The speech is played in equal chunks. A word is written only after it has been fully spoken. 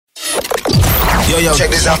Yo, check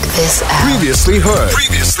this out. Previously heard.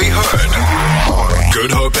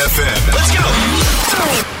 Good Hope FM. Let's go.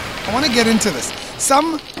 I want to get into this.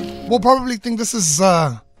 Some will probably think this is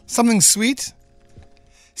something sweet.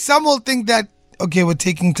 Some will think that, okay, we're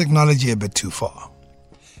taking technology a bit too far.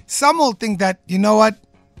 Some will think that, you know what,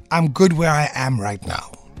 I'm good where I am right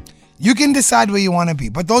now. You can decide where you want to be,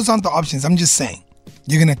 but those aren't the options. I'm just saying,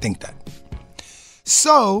 you're going to think that.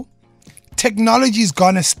 So, technology's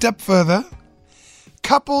gone a step further.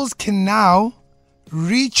 Couples can now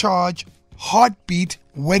recharge heartbeat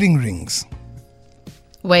wedding rings.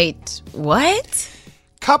 Wait, what?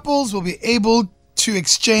 Couples will be able to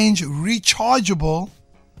exchange rechargeable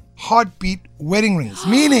heartbeat wedding rings,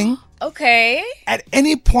 meaning Okay. at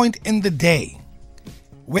any point in the day,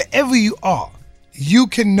 wherever you are, you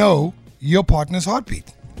can know your partner's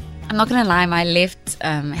heartbeat. I'm not gonna lie, my left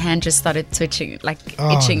hand just started twitching, like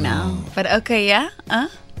itching now. But okay, yeah?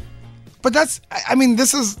 But this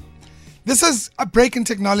is a break in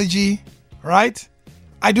technology, right?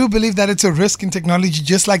 I do believe that it's a risk in technology,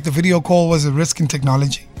 just like the video call was a risk in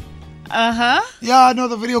technology. Yeah, no,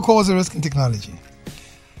 the video call was a risk in technology.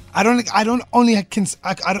 I can't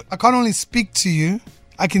only speak to you,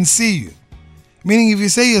 I can see you. Meaning if you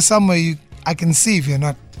say you're somewhere, I can see if you're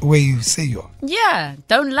not where you say you are. Yeah,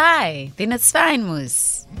 don't lie. Then it's fine,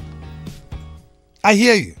 Moose. I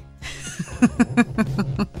hear you.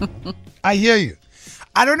 I hear you.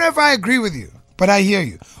 I don't know if I agree with you, but I hear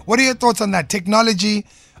you. What are your thoughts on that? Technology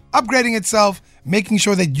upgrading itself, making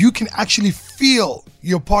sure that you can actually feel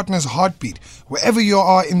your partner's heartbeat wherever you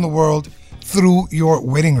are in the world through your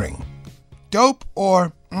wedding ring. Dope,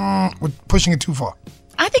 or we're pushing it too far?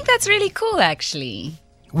 I think that's really cool, actually.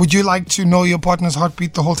 Would you like to know your partner's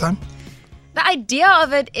heartbeat the whole time? The idea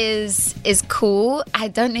of it is cool. I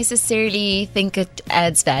don't necessarily think it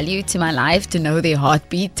adds value to my life to know their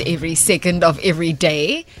heartbeat every second of every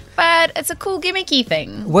day. But it's a cool gimmicky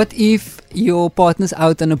thing. What if your partner's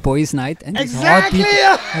out on a boys' night and his Exactly.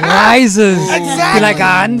 heartbeat rises Exactly. to like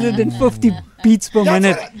 150 beats per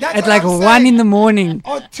minute that's at what like I'm 1 saying. in the morning?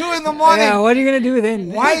 Or 2 in the morning. Yeah, what are you going to do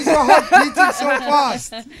then? Why is your heart beating so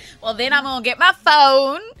fast? Well, then I'm going to get my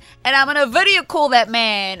phone and I'm going to video call that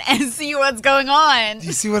man and see what's going on.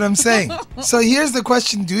 You see what I'm saying? So here's the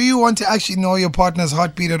question. Do you want to actually know your partner's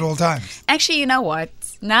heartbeat at all times? Actually, you know what?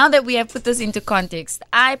 Now that we have put this into context,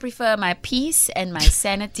 I prefer my peace and my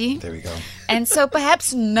sanity. There we go. And so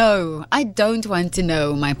perhaps no, I don't want to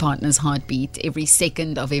know my partner's heartbeat every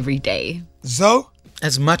second of every day. Zoe?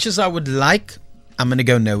 As much as I would like, I'm going to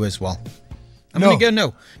go no as well. I'm No. going to go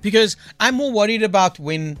no. Because I'm more worried about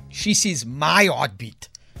when she sees my heartbeat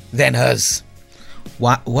than hers.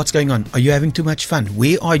 What's going on? Are you having too much fun?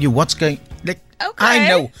 Where are you? What's going... Like,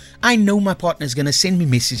 Okay. I know my partner's going to send me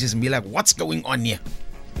messages and be like, what's going on here?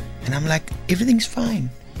 And I'm like, everything's fine.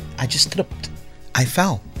 I just tripped. I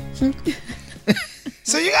fell.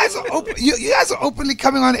 So you guys are you guys are openly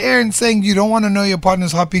coming on air and saying you don't want to know your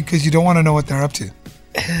partner's heartbeat because you don't want to know what they're up to.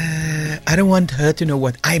 I don't want her to know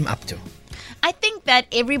what I'm up to. I think that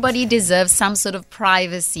everybody deserves some sort of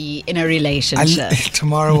privacy in a relationship.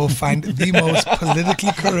 Tomorrow we'll find the most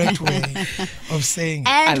politically correct way of saying it.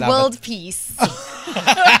 And world peace. No,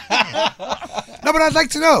 but I'd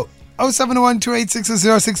like to know.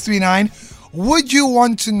 0712860639. Would you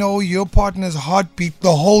want to know your partner's heartbeat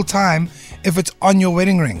the whole time if it's on your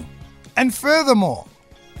wedding ring? And furthermore,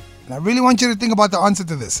 and I really want you to think about the answer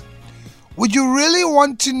to this. Would you really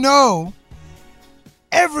want to know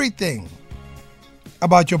everything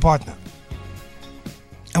about your partner?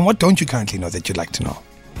 And what don't you currently know that you'd like to know?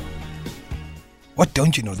 What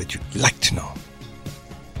don't you know that you'd like to know?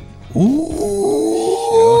 Ooh.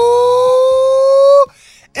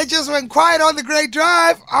 It just went quiet on the Great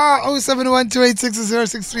Drive.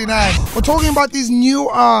 0712860639. We're talking about these new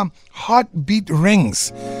heartbeat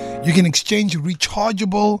rings. You can exchange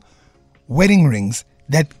rechargeable wedding rings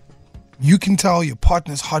that you can tell your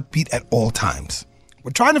partner's heartbeat at all times.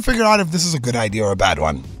 We're trying to figure out if this is a good idea or a bad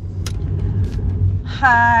one.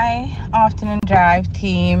 Hi, afternoon drive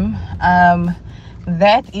team.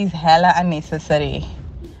 That is hella unnecessary.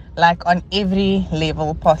 Like on every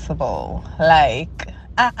level possible. Like,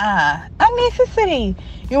 unnecessary.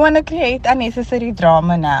 You want to create unnecessary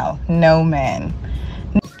drama now? No, man.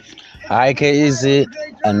 Hi, KEZ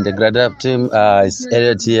and the grad up team. It's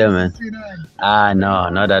Elliot here, man. No,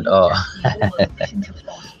 not at all.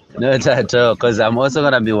 Not at all, because I'm also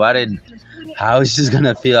going to be worried how she's going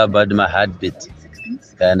to feel about my heartbeat.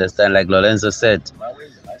 I understand, like Lorenzo said.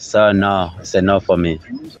 So, no, it's a no for me.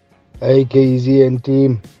 Hi, KZ and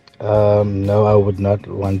team. No, I would not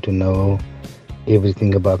want to know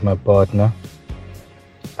everything about my partner.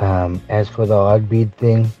 As for the heartbeat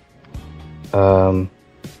thing,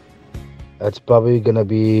 it's probably gonna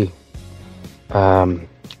be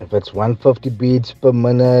if it's 150 beats per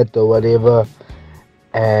minute or whatever,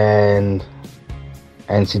 and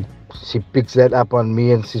she picks that up on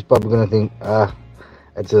me, and she's probably gonna think,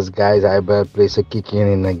 it's this guy's eyebrow place are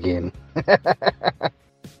kicking in again.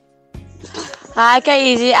 Hi,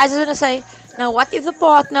 Easy. I just want to say, now what if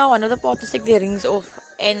one of the partners take their rings off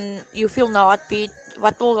and you feel no heartbeat?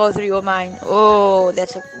 What will go through your mind? Oh,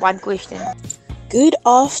 that's one question. Good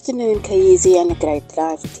afternoon, Kaizi and the Great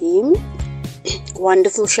Life team.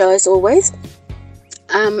 Wonderful show as always.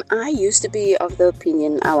 I used to be of the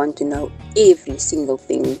opinion I want to know every single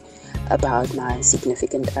thing about my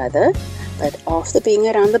significant other, but after being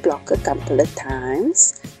around the block a couple of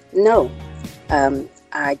times, no,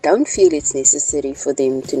 I don't feel it's necessary for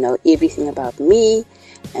them to know everything about me,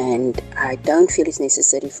 and I don't feel it's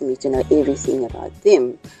necessary for me to know everything about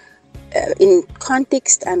them. In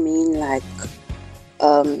context, I mean like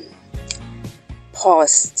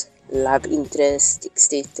past love interest,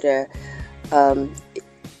 etc. Those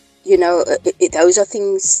are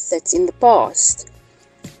things that's in the past.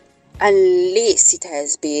 Unless it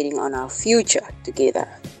has bearing on our future together,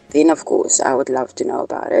 then of course I would love to know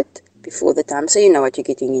about it before the time, so you know what you're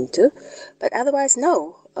getting into. But otherwise,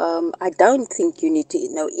 no. I don't think you need to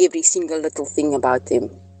know every single little thing about them.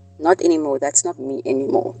 Not anymore. That's not me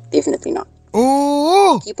anymore. Definitely not.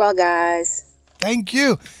 Ooh! Keep on, guys. Thank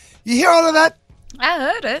you. You hear all of that? I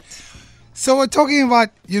heard it. So we're talking about,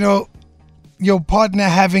 your partner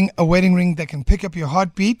having a wedding ring that can pick up your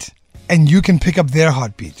heartbeat, and you can pick up their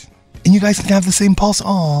heartbeat. And you guys can have the same pulse.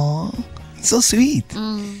 Aww. So sweet.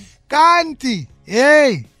 Kanti.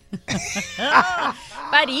 Yay.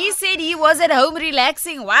 But he said he was at home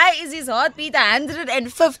relaxing. Why is his heartbeat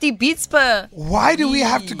 150 beats per? Why do we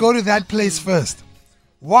have to go to that place first?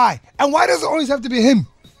 Why? And why does it always have to be him?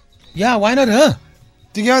 Yeah, why not her?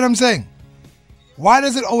 Do you get what I'm saying? Why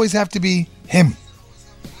does it always have to be him?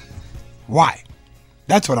 Why?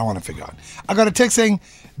 That's what I want to figure out. I got a text saying,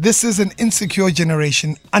 this is an insecure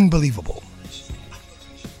generation. Unbelievable.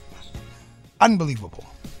 Unbelievable.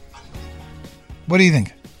 What do you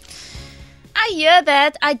think? I hear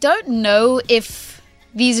that. I don't know if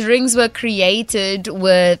these rings were created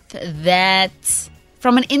with that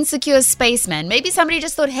from an insecure spaceman. Maybe somebody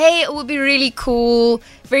just thought, hey, it would be really cool,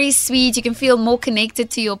 very sweet. You can feel more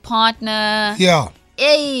connected to your partner. Yeah.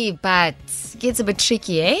 Hey, but it gets a bit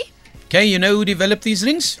tricky, eh? Okay, you know who developed these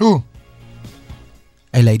rings? Who?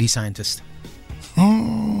 A lady scientist.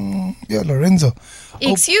 Yeah, Lorenzo.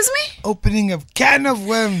 Excuse me? Opening a can of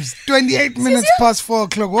worms. 28 minutes past 4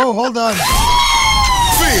 o'clock. Whoa, hold on.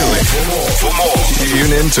 Feel it. For more,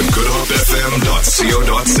 tune in to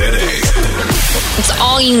goodhopefm.co.za. It's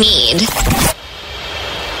all you need.